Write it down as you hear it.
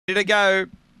To go.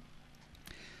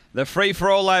 The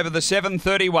free-for-all over the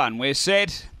 7:31. We're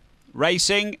set,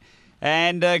 racing,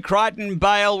 and Crichton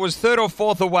Bale was third or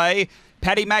fourth away.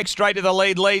 Paddy Mack straight to the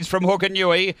lead, leads from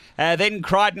Hookanui. Then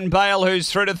Crichton Bale,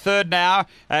 who's through to third now.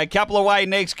 A couple away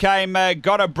next came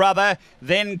Got a Brother.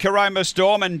 Then Caroma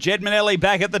Storm and Jed Manelli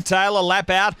back at the tail, a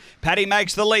lap out. Paddy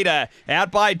Mack's the leader.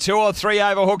 Out by 2 or 3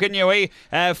 over Hookanui.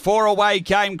 4 away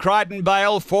came Crichton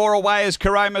Bale. 4 away is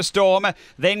Caroma Storm.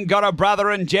 Then Got a Brother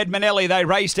and Jed Manelli. They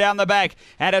race down the back.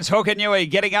 And it's Hookanui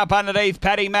getting up underneath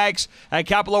Paddy Mack's. A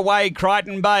couple away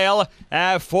Crichton Bale.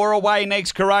 4 away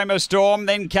next Caroma Storm.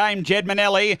 Then came Jed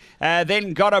Manelli,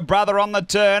 then Got a Brother on the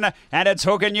turn, and it's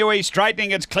Hookanui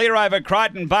straightening. It's clear over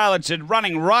Crichton Bale. It's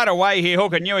running right away here,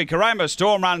 Hookanui. Caroma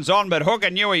Storm runs on, but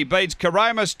Hookanui beats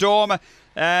Caroma Storm.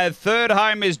 Third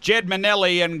home is Jed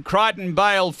Manelli, and Crichton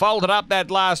Bale folded up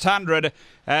that last 100.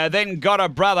 Then Got a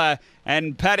Brother,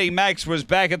 and Paddy Max was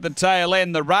back at the tail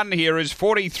end. The run here is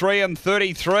 43 and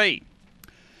 33.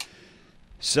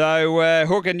 So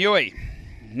Hookanui,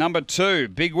 number 2,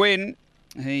 big win.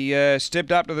 He stepped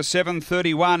up to the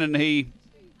 7:31 and he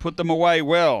put them away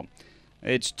well.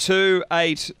 It's 2,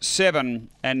 8, 7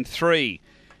 and 3.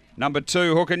 Number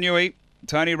 2, Hookanui,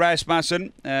 Tony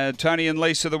Rasmussen. Tony and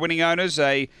Lisa, the winning owners.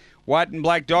 A white and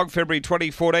black dog, February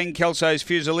 2014. Kelso's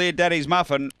Fusilier, Daddy's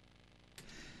Muffin.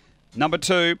 Number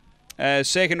 2,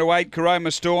 second to 8,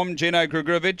 Caroma Storm, Gino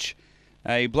Grigorovic.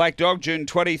 A black dog, June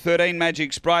 2013,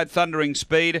 Magic Sprite, Thundering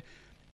Speed.